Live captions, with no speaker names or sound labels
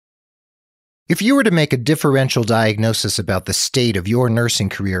If you were to make a differential diagnosis about the state of your nursing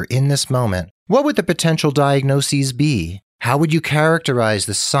career in this moment, what would the potential diagnoses be? How would you characterize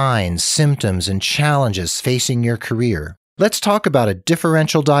the signs, symptoms, and challenges facing your career? Let's talk about a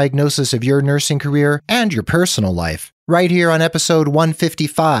differential diagnosis of your nursing career and your personal life, right here on episode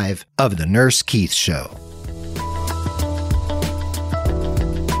 155 of The Nurse Keith Show.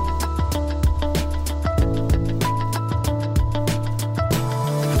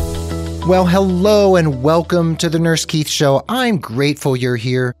 Well, hello and welcome to the Nurse Keith Show. I'm grateful you're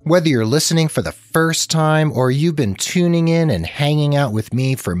here. Whether you're listening for the first time or you've been tuning in and hanging out with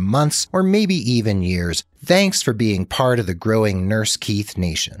me for months or maybe even years, thanks for being part of the growing Nurse Keith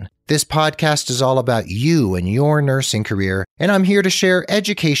Nation. This podcast is all about you and your nursing career, and I'm here to share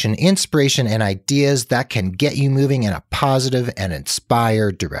education, inspiration, and ideas that can get you moving in a positive and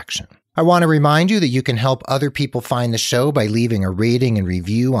inspired direction. I want to remind you that you can help other people find the show by leaving a rating and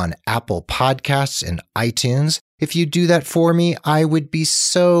review on Apple Podcasts and iTunes. If you do that for me, I would be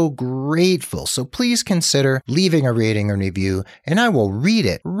so grateful. So please consider leaving a rating and review, and I will read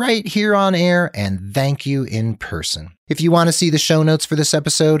it right here on air and thank you in person. If you want to see the show notes for this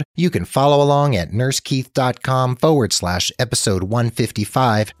episode, you can follow along at nursekeith.com/episode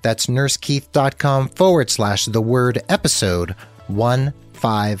 155. That's nursekeith.com/the word episode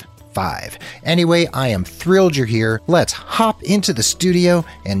 155. Anyway, I am thrilled you're here. Let's hop into the studio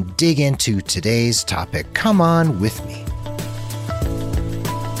and dig into today's topic. Come on with me.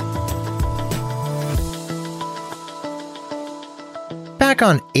 Back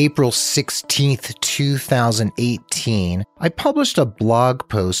on April 16th, 2018, I published a blog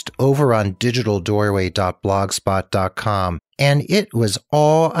post over on digitaldoorway.blogspot.com, and it was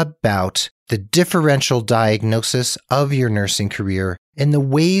all about the differential diagnosis of your nursing career and the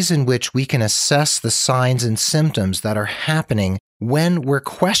ways in which we can assess the signs and symptoms that are happening when we're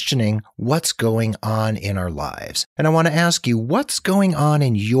questioning what's going on in our lives. And I want to ask you, what's going on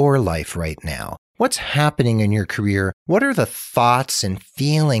in your life right now? What's happening in your career? What are the thoughts and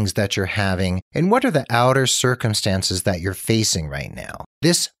feelings that you're having? And what are the outer circumstances that you're facing right now?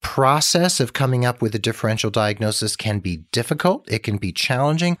 This process of coming up with a differential diagnosis can be difficult, it can be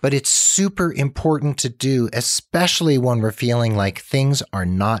challenging, but it's super important to do, especially when we're feeling like things are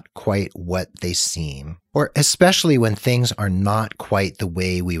not quite what they seem, or especially when things are not quite the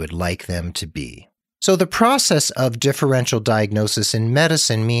way we would like them to be. So the process of differential diagnosis in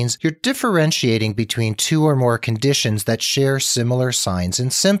medicine means you're differentiating between two or more conditions that share similar signs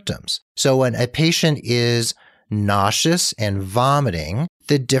and symptoms. So when a patient is nauseous and vomiting,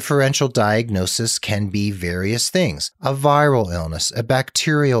 the differential diagnosis can be various things: a viral illness, a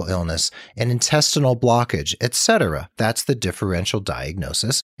bacterial illness, an intestinal blockage, etc. That's the differential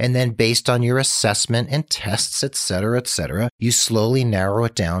diagnosis. And then based on your assessment and tests, etc., you slowly narrow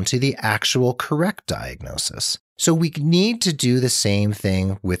it down to the actual correct diagnosis. So we need to do the same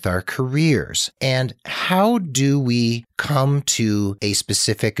thing with our careers. And how do we come to a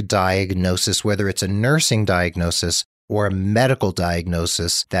specific diagnosis, whether it's a nursing diagnosis or a medical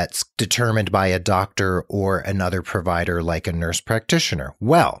diagnosis that's determined by a doctor or another provider like a nurse practitioner?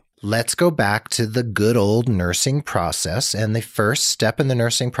 Well, let's go back to the good old nursing process. And the first step in the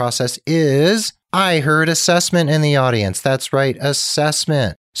nursing process is, I heard assessment in the audience. That's right,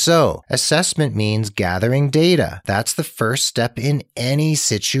 assessment. So, assessment means gathering data. That's the first step in any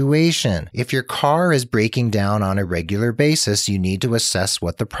situation. If your car is breaking down on a regular basis, you need to assess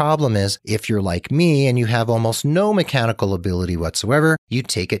what the problem is. If you're like me and you have almost no mechanical ability whatsoever, you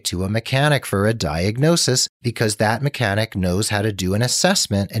take it to a mechanic for a diagnosis because that mechanic knows how to do an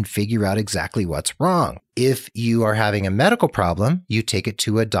assessment and figure out exactly what's wrong. If you are having a medical problem, you take it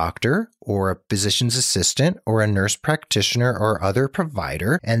to a doctor or a physician's assistant or a nurse practitioner or other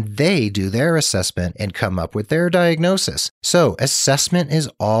provider, and they do their assessment and come up with their diagnosis. So assessment is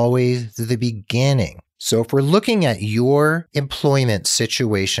always the beginning. So if we're looking at your employment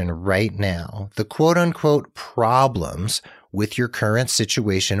situation right now, the quote-unquote problems with your current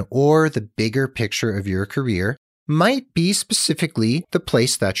situation or the bigger picture of your career might be specifically the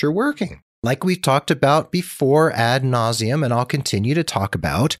place that you're working. Like we talked about before ad nauseum, and I'll continue to talk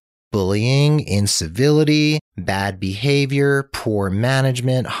about, bullying, incivility, bad behavior, poor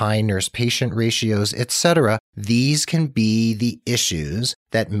management, high nurse-patient ratios, etc. These can be the issues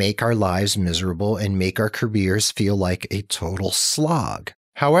that make our lives miserable and make our careers feel like a total slog.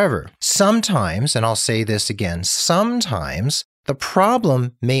 However, sometimes, and I'll say this again, sometimes the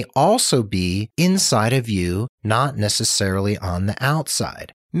problem may also be inside of you, not necessarily on the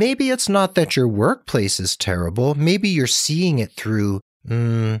outside. Maybe it's not that your workplace is terrible. Maybe you're seeing it through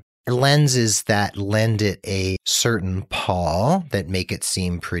lenses that lend it a certain pall that make it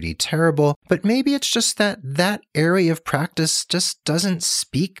seem pretty terrible, but maybe it's just that that area of practice just doesn't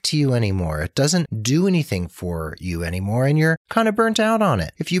speak to you anymore. It doesn't do anything for you anymore, and you're kind of burnt out on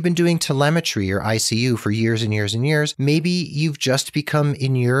it. If you've been doing telemetry or ICU for years and years and years, maybe you've just become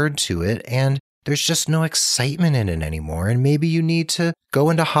inured to it and there's just no excitement in it anymore, and maybe you need to go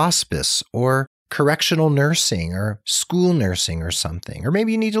into hospice or correctional nursing or school nursing or something. Or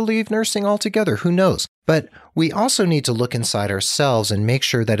maybe you need to leave nursing altogether. Who knows? But we also need to look inside ourselves and make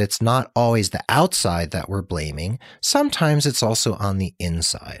sure that it's not always the outside that we're blaming. Sometimes it's also on the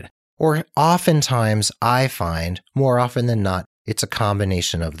inside. Or oftentimes, I find, more often than not, it's a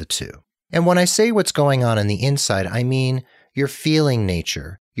combination of the two. And when I say what's going on the inside, I mean your feeling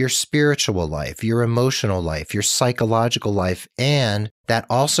nature, your spiritual life, your emotional life, your psychological life, and that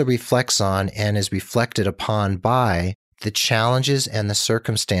also reflects on and is reflected upon by the challenges and the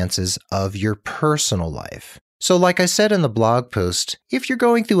circumstances of your personal life. So like I said in the blog post, if you're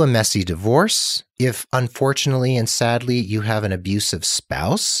going through a messy divorce, if unfortunately and sadly you have an abusive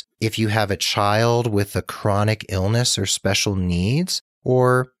spouse, if you have a child with a chronic illness or special needs,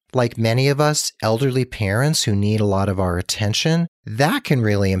 or like many of us, elderly parents who need a lot of our attention, that can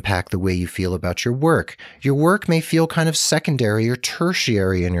really impact the way you feel about your work. Your work may feel kind of secondary or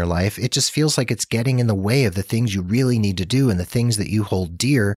tertiary in your life. It just feels like it's getting in the way of the things you really need to do and the things that you hold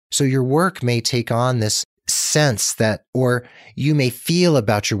dear. So your work may take on this sense that, or you may feel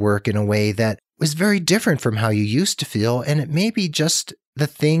about your work in a way that was very different from how you used to feel. And it may be just the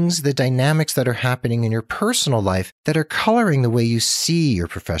things, the dynamics that are happening in your personal life that are coloring the way you see your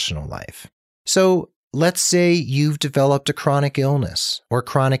professional life. So let's say you've developed a chronic illness or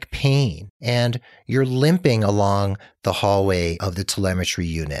chronic pain, and you're limping along the hallway of the telemetry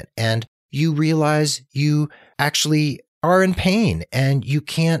unit, and you realize you actually are in pain and you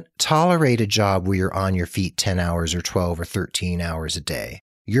can't tolerate a job where you're on your feet 10 hours or 12 or 13 hours a day.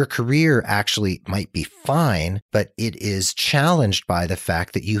 Your career actually might be fine, but it is challenged by the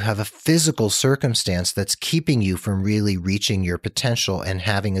fact that you have a physical circumstance that's keeping you from really reaching your potential and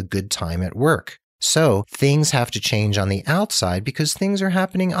having a good time at work. So things have to change on the outside because things are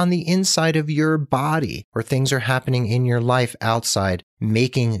happening on the inside of your body, or things are happening in your life outside,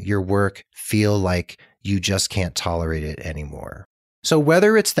 making your work feel like you just can't tolerate it anymore. So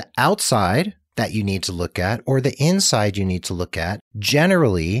whether it's the outside that you need to look at or the inside you need to look at,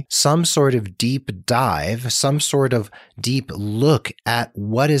 generally some sort of deep dive, some sort of deep look at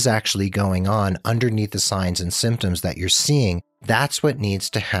what is actually going on underneath the signs and symptoms that you're seeing, that's what needs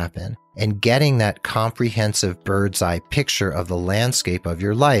to happen. And getting that comprehensive bird's eye picture of the landscape of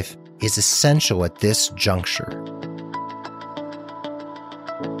your life is essential at this juncture.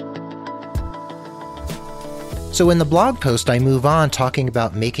 So in the blog post, I move on talking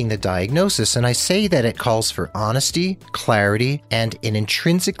about making the diagnosis, and I say that it calls for honesty, clarity, and an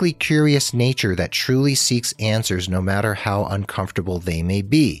intrinsically curious nature that truly seeks answers no matter how uncomfortable they may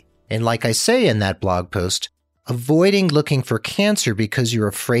be. And like I say in that blog post, avoiding looking for cancer because you're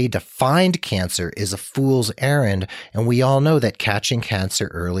afraid to find cancer is a fool's errand, and we all know that catching cancer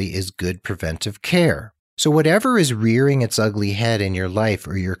early is good preventive care. So whatever is rearing its ugly head in your life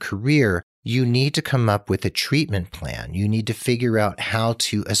or your career, you need to come up with a treatment plan. You need to figure out how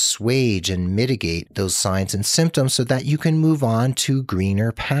to assuage and mitigate those signs and symptoms so that you can move on to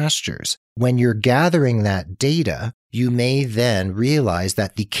greener pastures. When you're gathering that data, you may then realize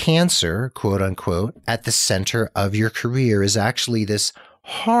that the cancer, quote unquote, at the center of your career is actually this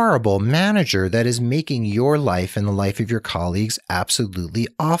horrible manager that is making your life and the life of your colleagues absolutely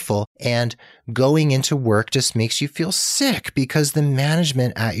awful. And going into work just makes you feel sick because the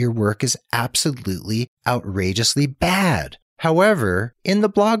management at your work is absolutely outrageously bad. However, in the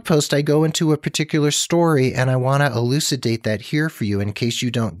blog post, I go into a particular story and I want to elucidate that here for you in case you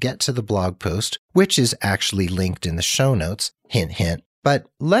don't get to the blog post, which is actually linked in the show notes. Hint, hint. But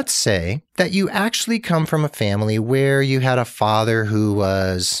let's say that you actually come from a family where you had a father who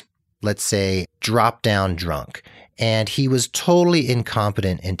was, let's say, drop down drunk, and he was totally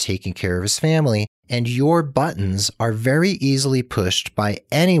incompetent in taking care of his family, and your buttons are very easily pushed by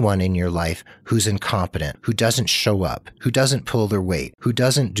anyone in your life who's incompetent, who doesn't show up, who doesn't pull their weight, who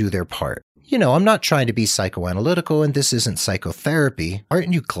doesn't do their part. You know, I'm not trying to be psychoanalytical, and this isn't psychotherapy.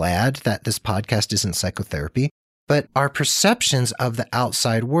 Aren't you glad that this podcast isn't psychotherapy? But our perceptions of the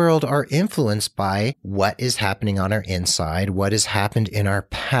outside world are influenced by what is happening on our inside, what has happened in our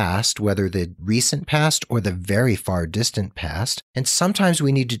past, whether the recent past or the very far distant past. And sometimes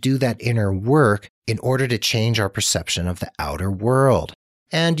we need to do that inner work in order to change our perception of the outer world.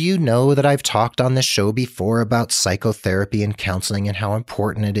 And you know that I've talked on this show before about psychotherapy and counseling and how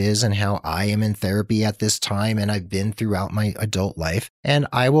important it is and how I am in therapy at this time and I've been throughout my adult life. And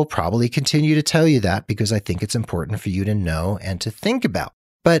I will probably continue to tell you that because I think it's important for you to know and to think about.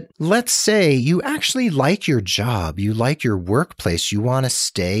 But let's say you actually like your job, you like your workplace, you want to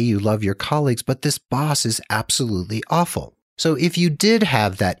stay, you love your colleagues, but this boss is absolutely awful. So if you did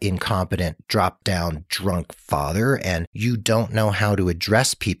have that incompetent, drop-down, drunk father, and you don't know how to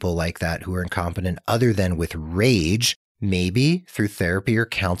address people like that who are incompetent other than with rage, maybe through therapy or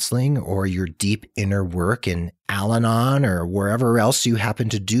counseling or your deep inner work in Al-Anon or wherever else you happen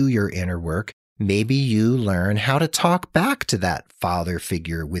to do your inner work, maybe you learn how to talk back to that father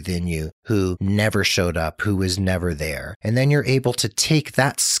figure within you who never showed up, who was never there. And then you're able to take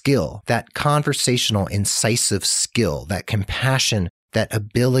that skill, that conversational, incisive skill, that compassion, that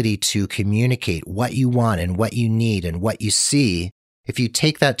ability to communicate what you want and what you need and what you see. If you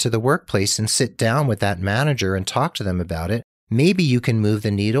take that to the workplace and sit down with that manager and talk to them about it, maybe you can move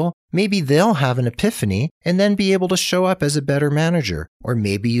the needle. Maybe they'll have an epiphany and then be able to show up as a better manager. Or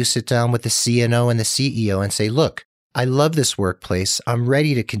maybe you sit down with the CNO and the CEO and say, look, I love this workplace. I'm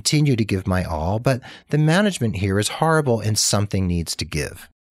ready to continue to give my all, but the management here is horrible and something needs to give.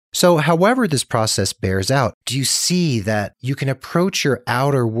 So however this process bears out, do you see that you can approach your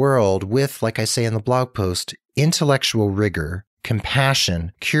outer world with, like I say in the blog post, intellectual rigor,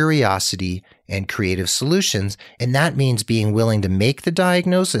 compassion, curiosity, and creative solutions. And that means being willing to make the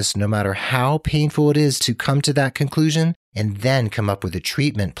diagnosis, no matter how painful it is to come to that conclusion, and then come up with a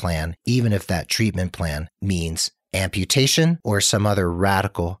treatment plan, even if that treatment plan means amputation or some other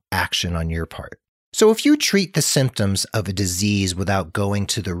radical action on your part. So if you treat the symptoms of a disease without going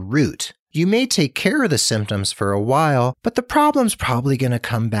to the root, you may take care of the symptoms for a while, but the problem's probably going to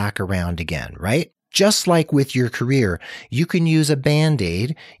come back around again, right? Just like with your career, you can use a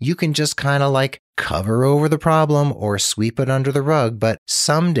Band-Aid. You can just kind of like cover over the problem or sweep it under the rug. But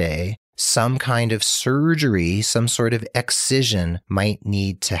someday, some kind of surgery, some sort of excision might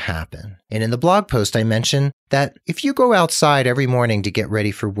need to happen. And in the blog post, I mentioned that if you go outside every morning to get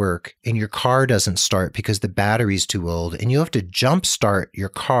ready for work and your car doesn't start because the battery's too old and you have to jump start your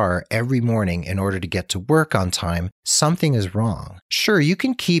car every morning in order to get to work on time, something is wrong. Sure, you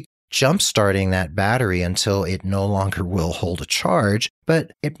can keep jump-starting that battery until it no longer will hold a charge,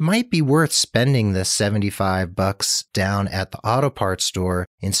 but it might be worth spending the $75 down at the auto parts store,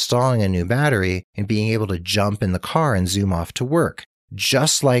 installing a new battery, and being able to jump in the car and zoom off to work.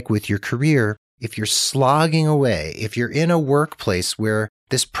 Just like with your career, if you're slogging away, if you're in a workplace where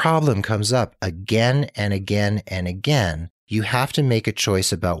this problem comes up again and again and again, you have to make a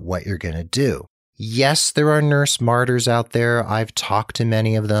choice about what you're going to do. Yes, there are nurse martyrs out there. I've talked to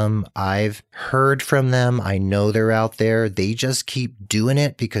many of them. I've heard from them. I know they're out there. They just keep doing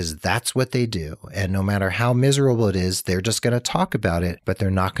it because that's what they do. And no matter how miserable it is, they're just going to talk about it, but they're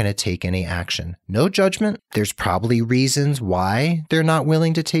not going to take any action. No judgment. There's probably reasons why they're not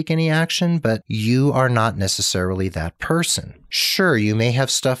willing to take any action, but you are not necessarily that person. Sure, you may have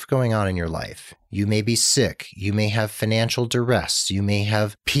stuff going on in your life. You may be sick. You may have financial duress. You may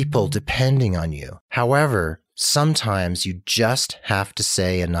have people depending on you. However, sometimes you just have to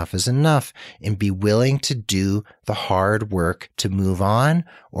say enough is enough and be willing to do the hard work to move on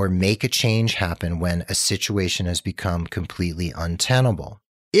or make a change happen when a situation has become completely untenable.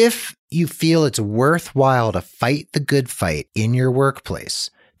 If you feel it's worthwhile to fight the good fight in your workplace,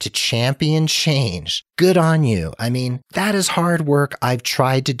 to champion change, good on you. I mean, that is hard work. I've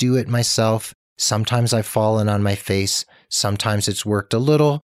tried to do it myself. Sometimes I've fallen on my face. Sometimes it's worked a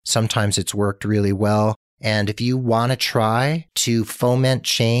little. Sometimes it's worked really well. And if you want to try to foment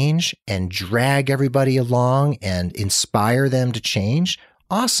change and drag everybody along and inspire them to change,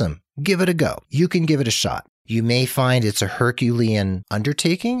 awesome. Give it a go. You can give it a shot. You may find it's a Herculean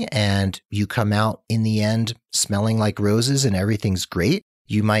undertaking and you come out in the end smelling like roses and everything's great.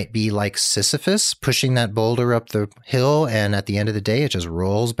 You might be like Sisyphus pushing that boulder up the hill, and at the end of the day, it just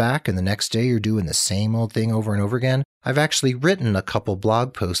rolls back, and the next day you're doing the same old thing over and over again. I've actually written a couple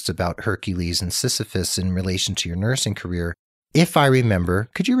blog posts about Hercules and Sisyphus in relation to your nursing career. If I remember,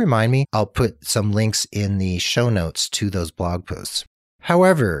 could you remind me? I'll put some links in the show notes to those blog posts.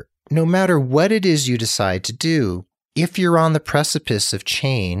 However, no matter what it is you decide to do, if you're on the precipice of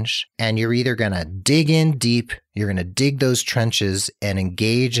change and you're either going to dig in deep, you're going to dig those trenches and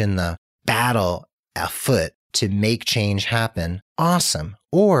engage in the battle afoot to make change happen, awesome.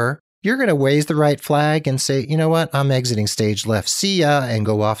 Or you're going to raise the right flag and say, you know what, I'm exiting stage left, see ya, and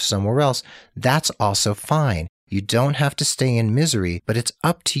go off somewhere else. That's also fine. You don't have to stay in misery, but it's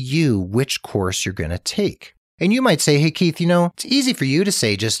up to you which course you're going to take. And you might say, hey, Keith, it's easy for you to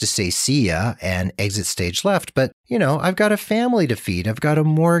say just to say see ya and exit stage left. But, I've got a family to feed. I've got a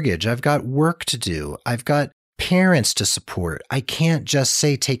mortgage. I've got work to do. I've got parents to support. I can't just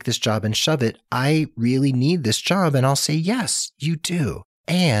say take this job and shove it. I really need this job. And I'll say, yes, you do.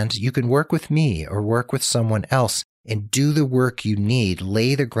 And you can work with me or work with someone else and do the work you need,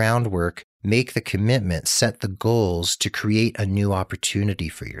 lay the groundwork, make the commitment, set the goals to create a new opportunity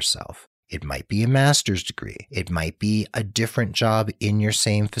for yourself. It might be a master's degree. It might be a different job in your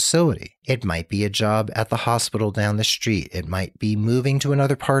same facility. It might be a job at the hospital down the street. It might be moving to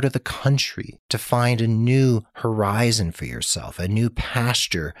another part of the country to find a new horizon for yourself, a new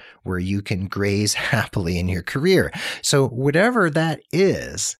pasture where you can graze happily in your career. So whatever that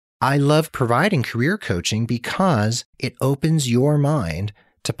is, I love providing career coaching because it opens your mind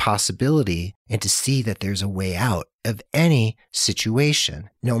to possibility and to see that there's a way out of any situation,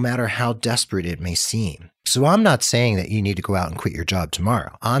 no matter how desperate it may seem. So I'm not saying that you need to go out and quit your job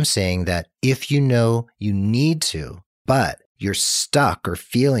tomorrow. I'm saying that if you know you need to, but you're stuck or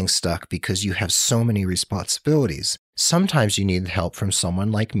feeling stuck because you have so many responsibilities, sometimes you need help from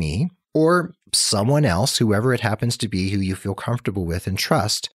someone like me or someone else, whoever it happens to be, who you feel comfortable with and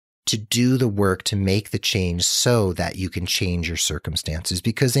trust, to do the work to make the change so that you can change your circumstances.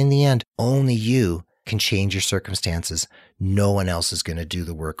 Because in the end, only you can change your circumstances. No one else is going to do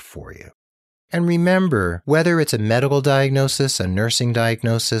the work for you. And remember, whether it's a medical diagnosis, a nursing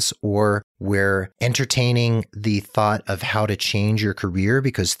diagnosis, or we're entertaining the thought of how to change your career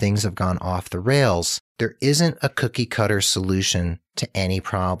because things have gone off the rails, there isn't a cookie cutter solution to any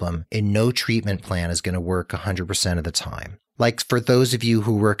problem, and no treatment plan is going to work 100% of the time. Like for those of you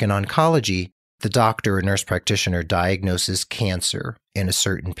who work in oncology, the doctor or nurse practitioner diagnoses cancer in a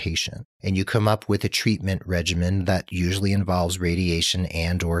certain patient, and you come up with a treatment regimen that usually involves radiation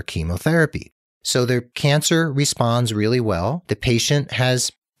and or chemotherapy. So the cancer responds really well. The patient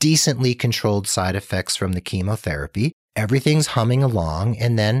has decently controlled side effects from the chemotherapy. Everything's humming along,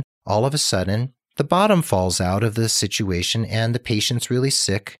 and then all of a sudden, the bottom falls out of the situation and the patient's really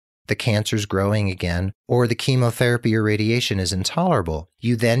sick. The cancer's growing again, or the chemotherapy or radiation is intolerable.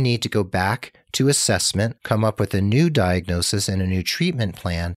 You then need to go back to assessment, come up with a new diagnosis and a new treatment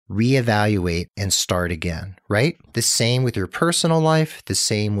plan, reevaluate, and start again, right? The same with your personal life, the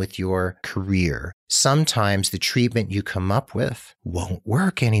same with your career. Sometimes the treatment you come up with won't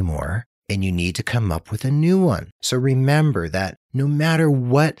work anymore, and you need to come up with a new one. So remember that no matter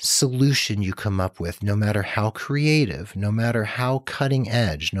what solution you come up with, no matter how creative, no matter how cutting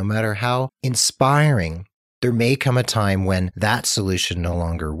edge, no matter how inspiring, there may come a time when that solution no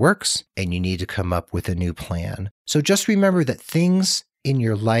longer works and you need to come up with a new plan. So just remember that things in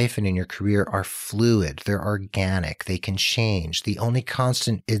your life and in your career are fluid. They're organic. They can change. The only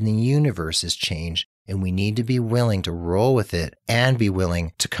constant in the universe is change. And we need to be willing to roll with it and be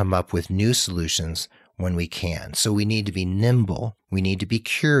willing to come up with new solutions when we can. So we need to be nimble. We need to be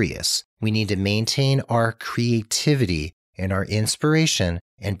curious. We need to maintain our creativity and our inspiration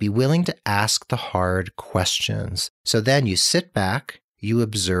and be willing to ask the hard questions. So then you sit back, you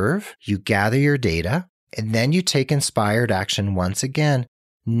observe, you gather your data, and then you take inspired action once again,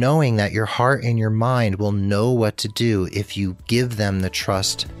 knowing that your heart and your mind will know what to do if you give them the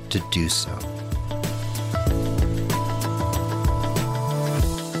trust to do so.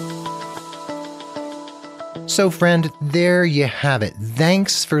 So friend, there you have it.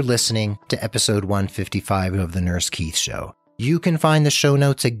 Thanks for listening to episode 155 of The Nurse Keith Show. You can find the show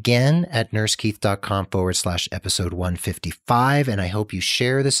notes again at nursekeith.com/episode 155. And I hope you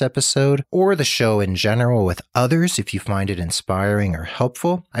share this episode or the show in general with others if you find it inspiring or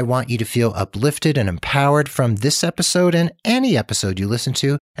helpful. I want you to feel uplifted and empowered from this episode and any episode you listen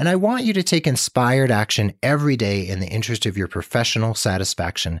to. And I want you to take inspired action every day in the interest of your professional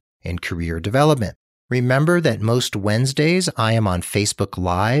satisfaction and career development. Remember that most Wednesdays, I am on Facebook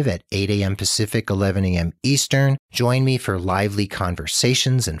Live at 8 a.m. Pacific, 11 a.m. Eastern. Join me for lively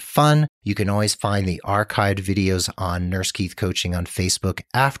conversations and fun. You can always find the archived videos on Nurse Keith Coaching on Facebook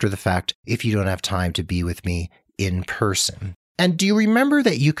after the fact if you don't have time to be with me in person. And do you remember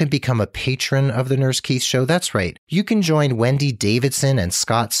that you can become a patron of the Nurse Keith Show? That's right. You can join Wendy Davidson and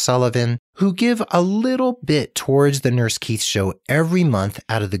Scott Sullivan, who give a little bit towards the Nurse Keith Show every month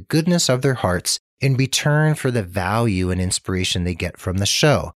out of the goodness of their hearts in return for the value and inspiration they get from the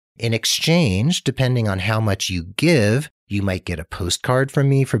show. In exchange, depending on how much you give, you might get a postcard from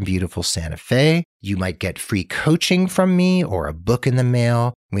me from beautiful Santa Fe. You might get free coaching from me or a book in the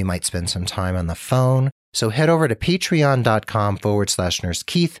mail. We might spend some time on the phone. So head over to patreon.com/Nurse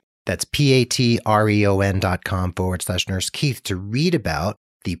Keith. That's patreon.com/Nurse Keith to read about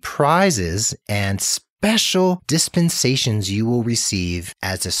the prizes and special dispensations you will receive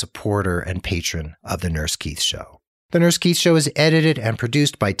as a supporter and patron of The Nurse Keith Show. The Nurse Keith Show is edited and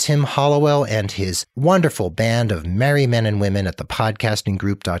produced by Tim Hollowell and his wonderful band of merry men and women at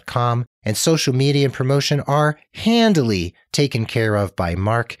thepodcastinggroup.com, and social media and promotion are handily taken care of by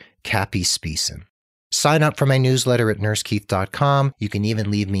Mark Cappy Speeson. Sign up for my newsletter at nursekeith.com. You can even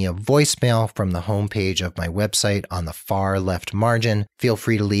leave me a voicemail from the homepage of my website on the far left margin. Feel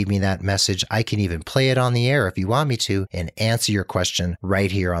free to leave me that message. I can even play it on the air if you want me to and answer your question right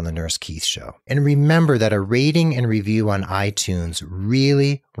here on The Nurse Keith Show. And remember that a rating and review on iTunes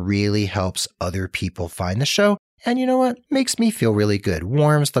really, really helps other people find the show. And you know what? Makes me feel really good.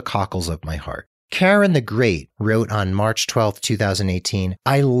 Warms the cockles of my heart. Karen the Great wrote on March 12th, 2018,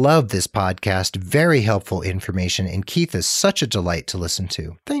 "I love this podcast, very helpful information, and Keith is such a delight to listen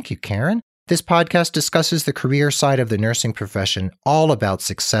to." Thank you, Karen. This podcast discusses the career side of the nursing profession, all about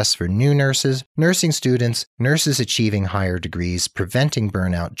success for new nurses, nursing students, nurses achieving higher degrees, preventing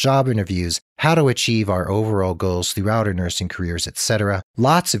burnout, job interviews, how to achieve our overall goals throughout our nursing careers, etc.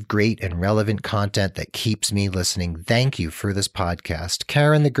 Lots of great and relevant content that keeps me listening. Thank you for this podcast.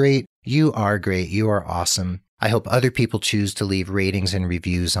 Karen the Great, you are great. You are awesome. I hope other people choose to leave ratings and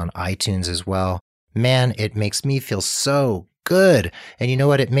reviews on iTunes as well. Man, it makes me feel so good. And you know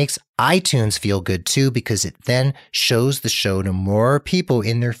what? It makes iTunes feel good too, because it then shows the show to more people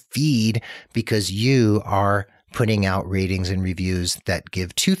in their feed because you are putting out ratings and reviews that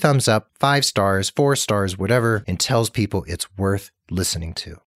give 2 thumbs up, 5 stars, 4 stars, whatever, and tells people it's worth listening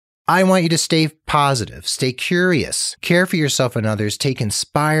to. I want you to stay positive, stay curious, care for yourself and others, take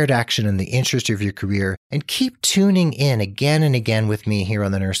inspired action in the interest of your career, and keep tuning in again and again with me here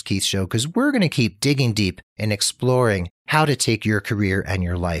on The Nurse Keith Show, because we're going to keep digging deep and exploring how to take your career and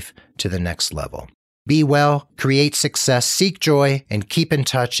your life to the next level. Be well, create success, seek joy, and keep in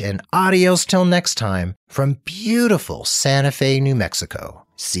touch. And adios till next time from beautiful Santa Fe, New Mexico.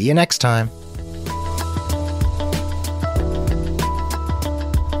 See you next time.